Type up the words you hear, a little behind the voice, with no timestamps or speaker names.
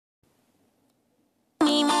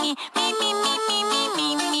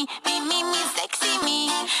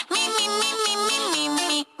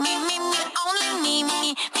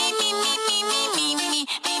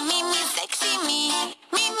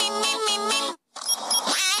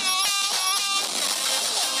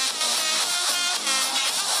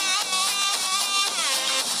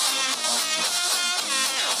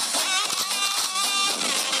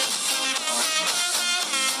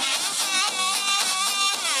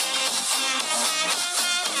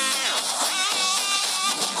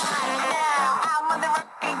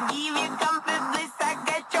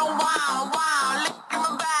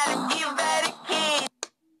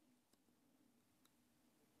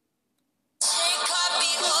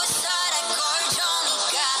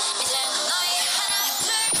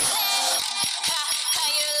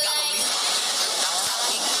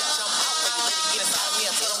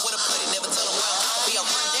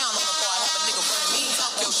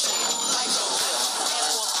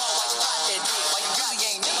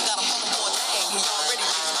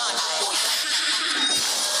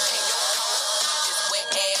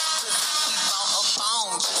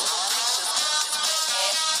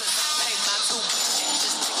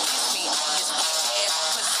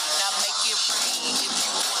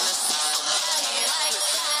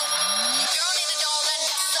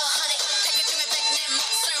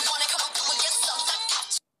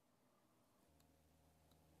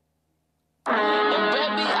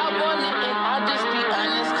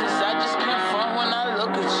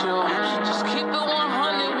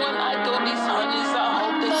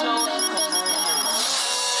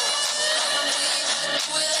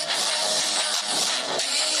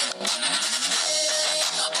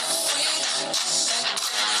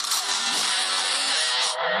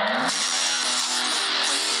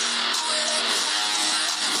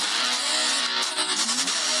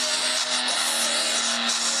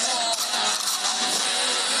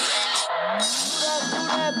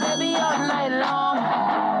Baby, all night long,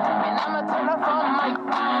 and I'ma turn off all my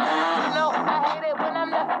phone. You know I hate it when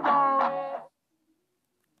I'm left on red.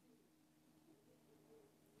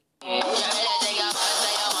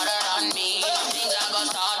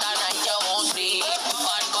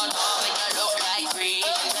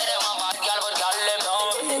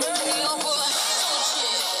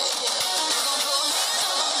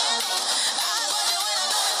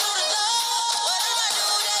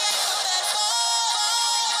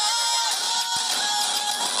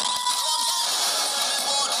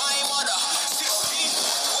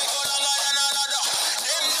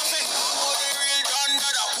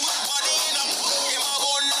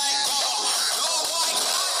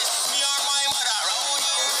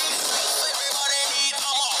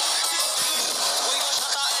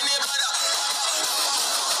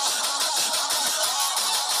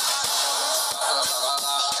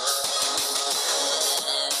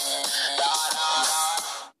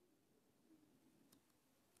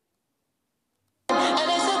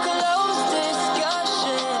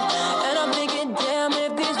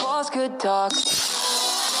 Talk.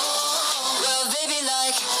 Well, baby,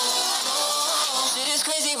 like, shit is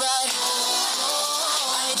crazy, right?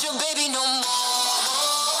 I ain't your baby no more.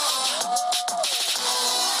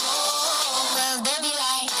 Well, baby,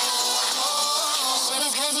 like, shit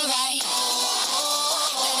is crazy, right?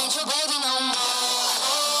 I ain't your baby no more.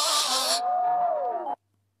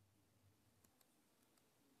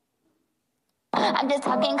 I'm just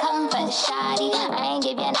talking comfort, shawty. I ain't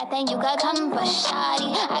give you nothing, you got comfort,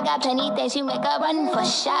 shawty. I got plenty things you make a run for,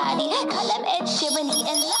 shawty. Call him Ed Sheeran, he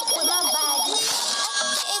in love with my body.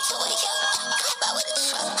 Get into it, yo. Come out with a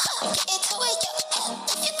truck. Get into it, yo.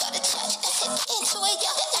 If you go to church, get into it,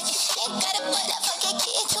 yo. Like you ain't got a motherfucker,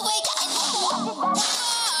 get into it, yo.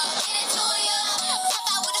 Get into it, yo. Come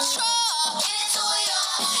out with a truck. Get into it, yo.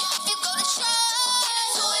 If you go to church, get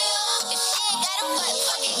into it, yo. If she ain't got a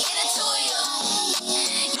motherfucker, get into it, yo.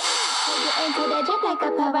 Into the drip like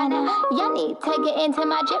a piranha. Y'all need to get into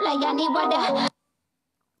my drip like y'all need water.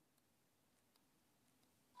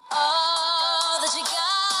 All that you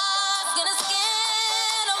got, skin to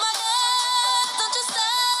skin. Oh my God, don't you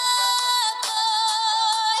stop,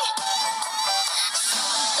 boy.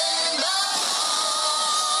 Something about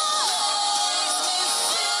makes me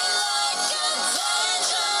feel like a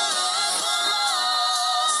dangerous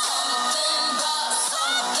woman. Something about,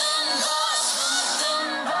 something about,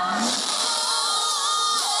 something about.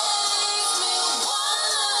 Makes me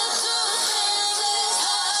wanna do things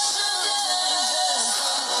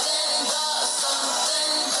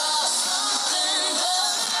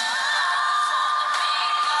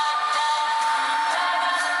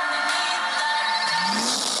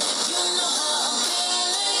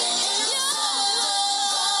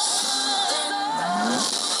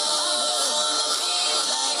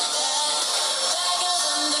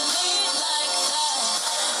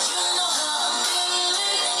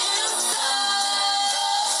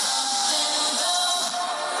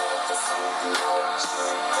To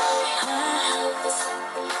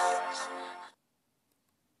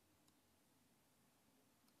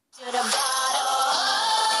the bottle.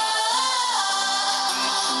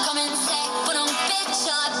 Come and say, put on big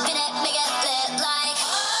shot, in it, make it lit like.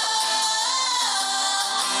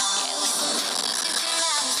 Yeah, we sit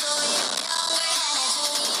around, so you're younger than a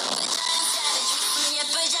Julie. Vagina savage, your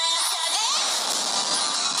vagina savage.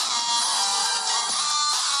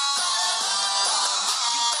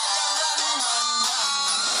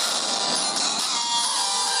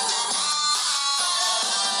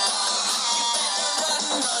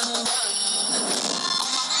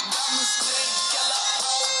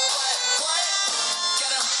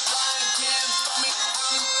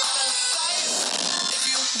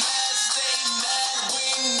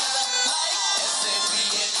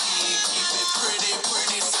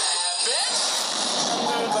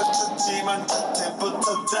 거쳤지만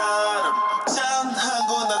자태부터 다름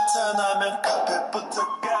짠하고 나타나면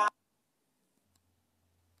카페부터 가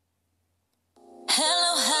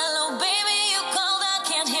Hello, hello, baby, you called, I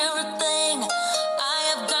can't hear a thing. I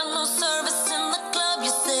have got no service in the club,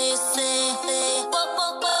 you say.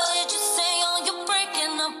 What did you say? Oh, you're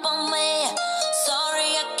breaking up on me. Sorry,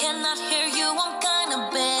 I cannot hear you, I'm kinda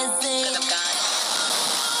busy.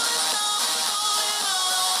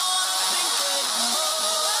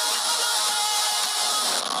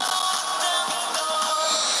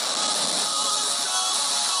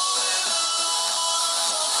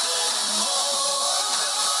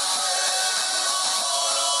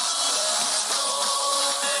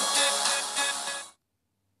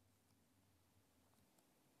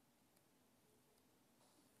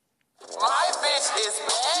 My bitch is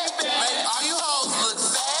bad. Make all you hoes look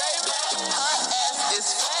sad. Her ass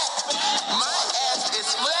is fat. My ass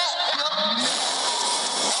is flat. Ass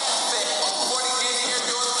fat. 40 get here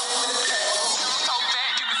doing the same in the cat. So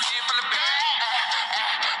fat you can see it from the back.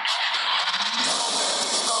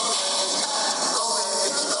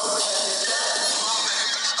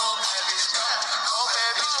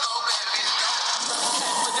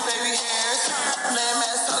 Put the baby hairs. Man,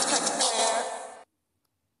 man, so take a care.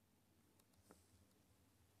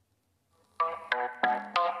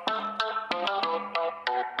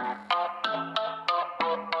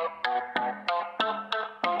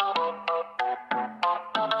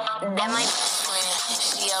 That my friend,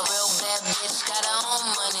 she a real bad bitch, got her own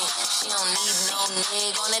money. She don't need no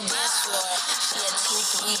nigga on the dance floor. She had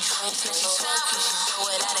 2, 3 drinks, and she smoky. She throw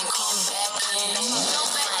it out and come back in.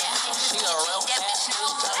 She a real bad bitch,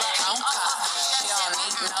 drive her own car. She don't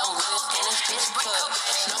need no lift, and it's bitch cook.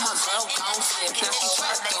 Know my girl gon' flip, now she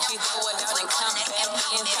twerking. She throw it out and come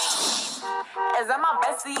back in. Is that my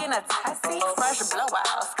bestie in a taxi? Fresh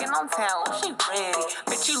blowout, skin on town, she ready.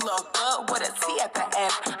 Bitch, you look good with a T at the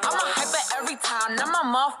end. I'm a hyper every time, not my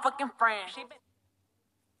motherfucking friend. She been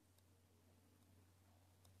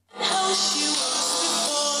How she was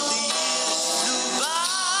before the years flew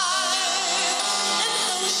by, and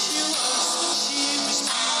how she was when she was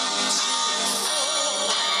beautiful.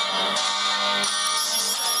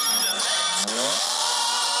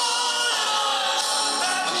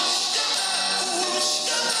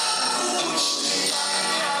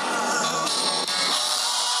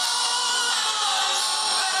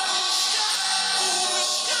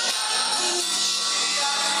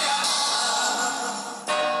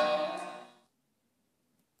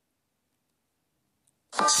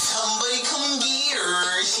 Somebody come get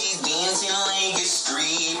her, she's dancing like a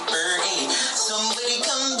stripper. Hey, somebody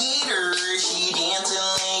come get her, she dancing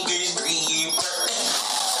like a stripper.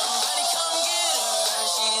 Somebody come get her,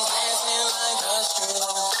 she's dancing like a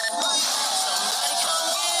stripper. Somebody come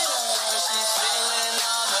get her, she's feeling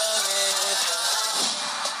all the rhythm.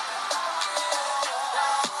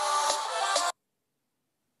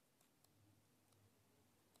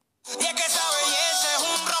 Y es que esa belleza es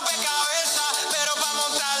un rompecabezas, pero para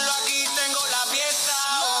montarlo aquí tengo la pieza.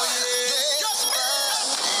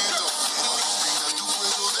 Tu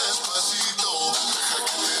juego despacito, deja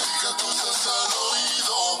que te diga cosas al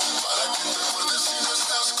oído, para que te acuerdes si no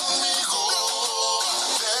estás conmigo.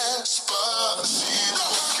 Despacito,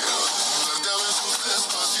 quiero desnudarte a besos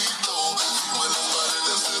despacito, firma las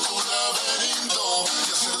paredes de tu laberinto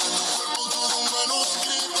y hacer de tu cuerpo todo un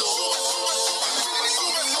manuscrito.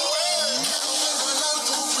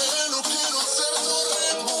 Quiero ser tu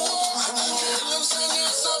ritmo, que le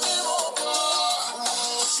enseñes a mi boca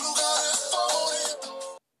los lugares favoritos.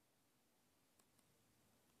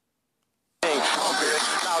 Pump it,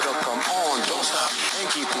 louder, come on, don't stop, and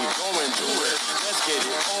keep it going, do it. Let's get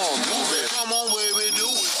it on, move it. Come on, baby, do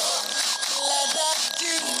it.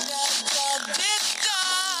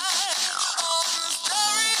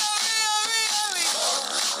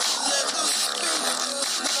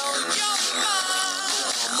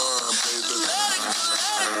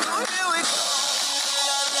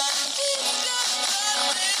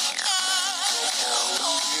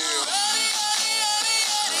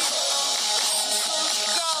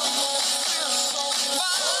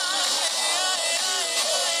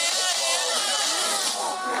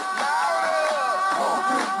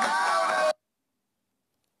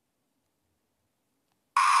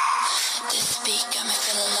 this beat got me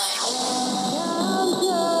feeling like.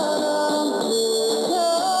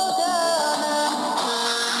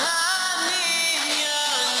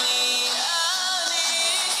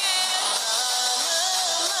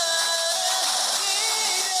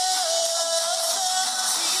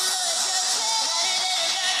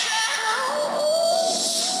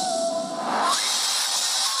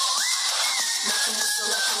 Making whistle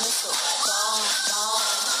like a missile, gone,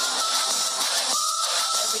 gone.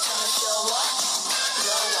 Every time I show up,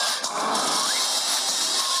 blow up.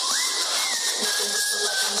 Making whistle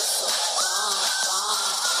like a missile, gone,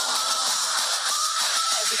 gone.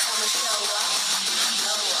 Every time I show up,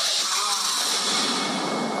 blow up.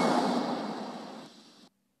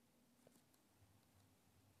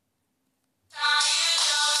 Tired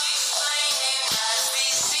of explaining as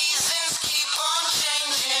these seasons keep on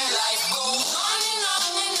changing. Life goes on and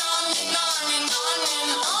on and on and on and on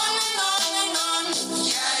and on and on and on.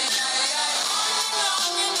 Yeah, yeah, yeah.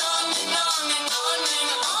 On and on and on and on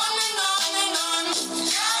and on and on and on.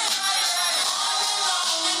 Yeah, yeah, yeah. On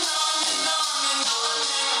and on and on and on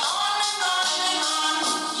and on and on and on.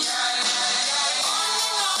 Yeah, yeah, yeah. On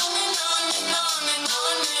and on and on and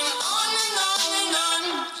on and on and on and on.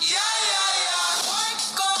 Yeah, yeah, yeah.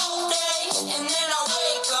 Work all day and then I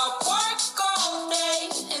wake up. Work all day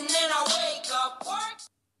and then I wake up. Work.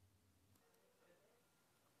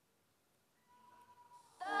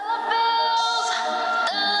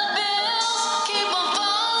 Keep on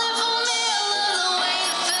falling for me. I love the way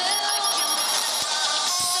it feels.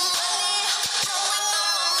 Some money, throwing all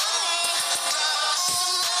my money.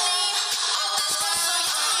 Some money, all this stuff so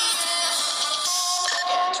yummy,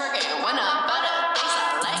 yeah. Twerking when I'm about it, things I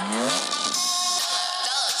like.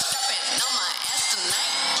 Dollars dropping on my ass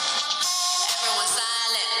tonight. Everyone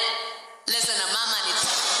silent. Listen to my money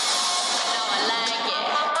talk. I know I like it.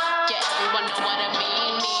 Yeah, everyone know what I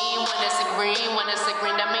mean. Me when it's a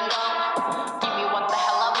green, that mean go.